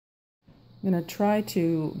I'm going to try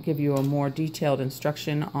to give you a more detailed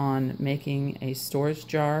instruction on making a storage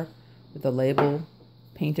jar with a label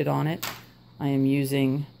painted on it. I am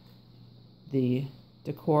using the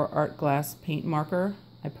Decor Art Glass paint marker.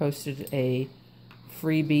 I posted a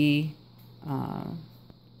freebie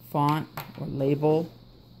font or label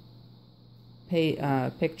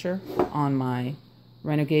picture on my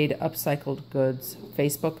Renegade Upcycled Goods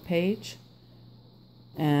Facebook page,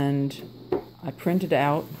 and I printed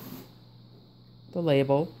out the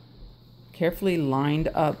label, carefully lined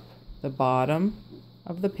up the bottom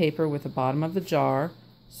of the paper with the bottom of the jar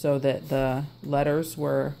so that the letters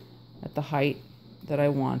were at the height that I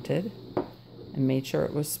wanted, and made sure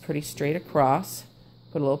it was pretty straight across.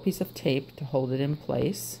 Put a little piece of tape to hold it in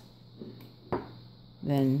place.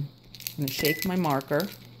 Then I'm going to shake my marker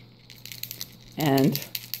and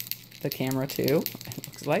the camera too, it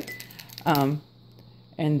looks like, and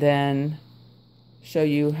then show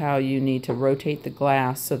you how you need to rotate the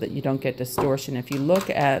glass so that you don't get distortion. If you look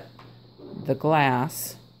at the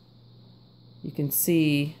glass, you can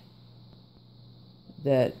see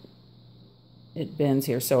that it bends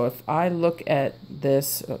here. So if I look at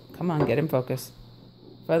this, oh, come on, get in focus.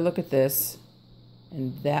 If I look at this,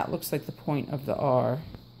 and that looks like the point of the R,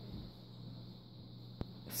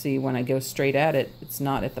 see, when I go straight at it, it's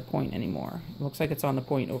not at the point anymore. It looks like it's on the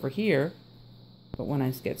point over here, but when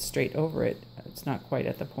I get straight over it, it's not quite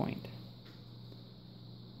at the point.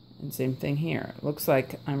 And same thing here. It looks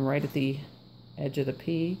like I'm right at the edge of the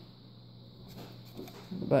P,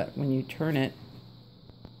 but when you turn it,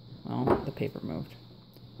 well, the paper moved.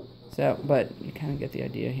 So, but you kind of get the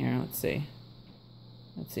idea here. Let's see.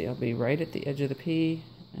 I'll be right at the edge of the P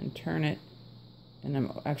and turn it, and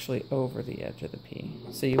I'm actually over the edge of the P.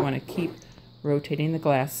 So you want to keep rotating the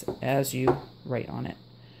glass as you write on it.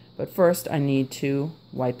 But first I need to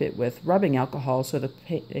wipe it with rubbing alcohol so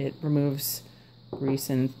it removes grease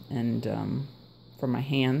and from my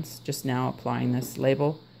hands. Just now applying this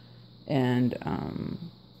label and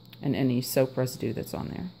any soap residue that's on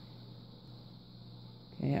there.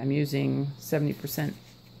 Okay, I'm using 70%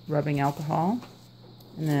 rubbing alcohol,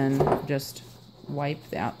 and then just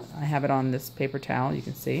wipe that. I have it on this paper towel, you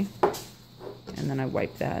can see, and then I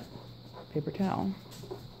wipe that paper towel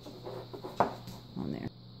on there.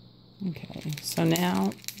 Okay, so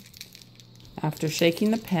now after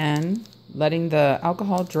shaking the pen, letting the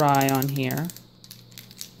alcohol dry on here,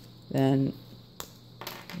 then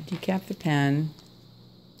decap the pen.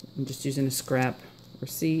 I'm just using a scrap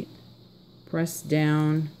receipt. Press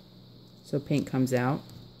down so paint comes out,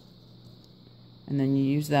 and then you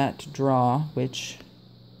use that to draw,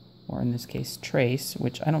 or in this case trace,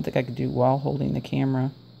 which I don't think I could do while holding the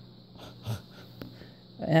camera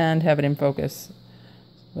and have it in focus.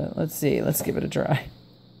 But let's see, let's give it a try.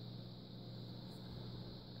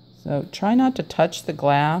 So try not to touch the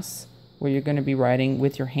glass where you're going to be writing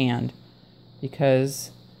with your hand,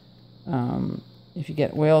 because if you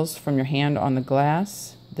get oils from your hand on the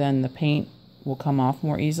glass, then the paint will come off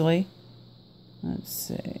more easily. Let's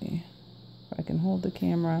see if I can hold the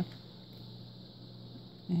camera.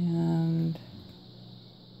 And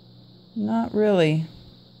not really,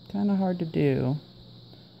 kind of hard to do.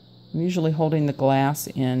 I'm usually holding the glass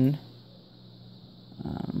in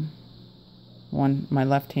my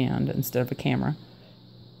left hand instead of a camera,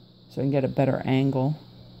 so I can get a better angle.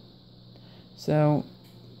 So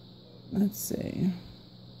let's see.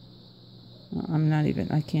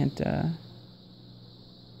 I can't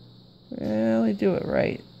really do it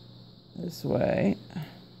right this way.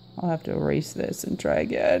 I'll have to erase this and try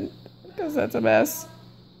again, because that's a mess.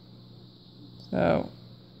 So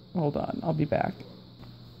hold on, I'll be back.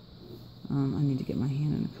 I need to get my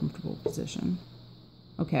hand in a comfortable position.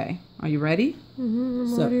 Okay, are you ready?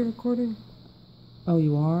 I'm already recording. Oh,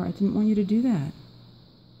 you are? I didn't want you to do that.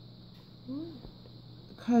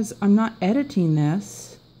 Because I'm not editing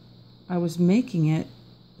this. I was making it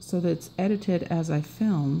so that it's edited as I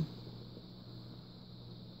film.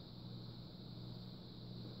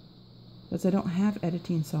 Because I don't have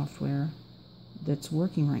editing software that's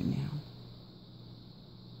working right now.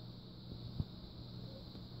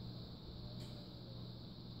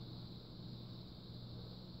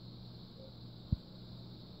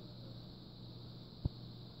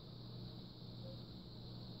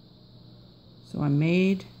 So I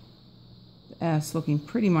made the S looking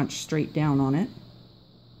pretty much straight down on it.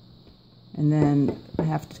 And then I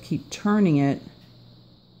have to keep turning it.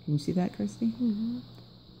 Can you see that, Christy? Mm-hmm.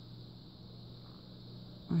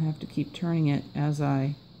 I have to keep turning it as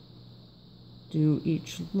I do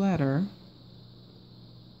each letter,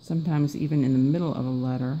 sometimes even in the middle of a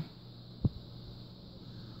letter,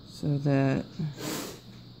 so that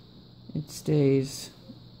it stays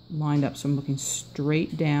lined up. So I'm looking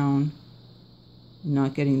straight down,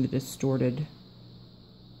 not getting the distorted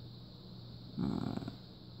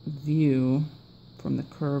view from the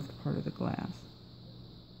curved part of the glass.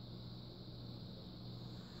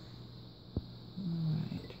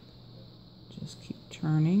 Alright, just keep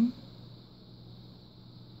turning.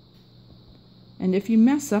 And if you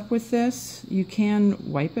mess up with this, you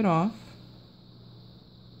can wipe it off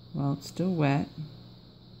while it's still wet.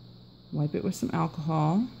 Wipe it with some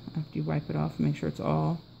alcohol after you wipe it off and make sure it's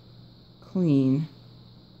all clean.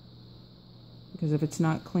 Because if it's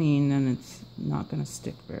not clean, then it's not going to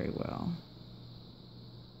stick very well.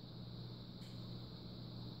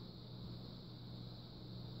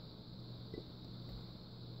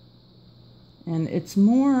 And it's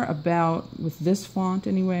more about, with this font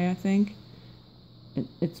anyway, I think,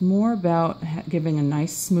 it's more about giving a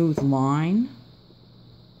nice smooth line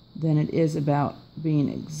than it is about being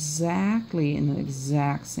exactly in the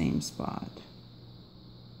exact same spot.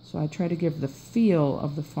 So I try to give the feel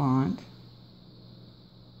of the font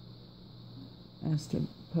as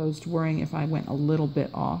opposed to worrying if I went a little bit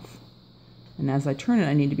off. And as I turn it,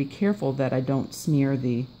 I need to be careful that I don't smear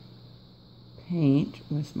the paint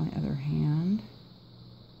with my other hand.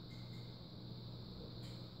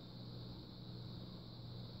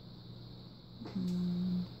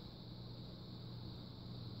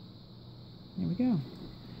 There we go.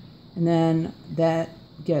 And then that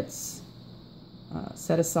gets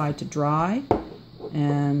set aside to dry,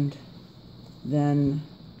 and then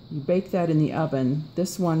you bake that in the oven.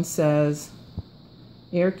 This one says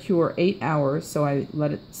air cure 8 hours, so I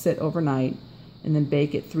let it sit overnight, and then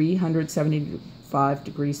bake at 375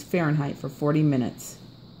 degrees Fahrenheit for 40 minutes.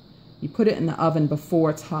 You put it in the oven before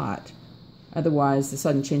it's hot, otherwise the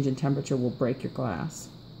sudden change in temperature will break your glass.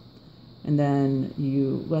 And then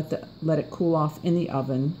you let it cool off in the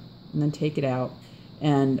oven, and then take it out.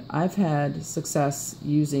 And I've had success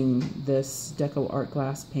using this Deco Art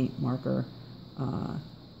Glass paint marker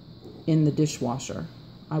in the dishwasher.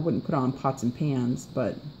 I wouldn't put on pots and pans,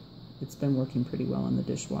 but it's been working pretty well in the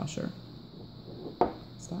dishwasher.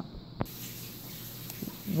 Stop.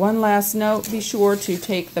 One last note, be sure to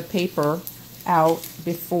take the paper out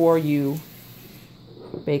before you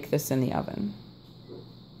bake this in the oven.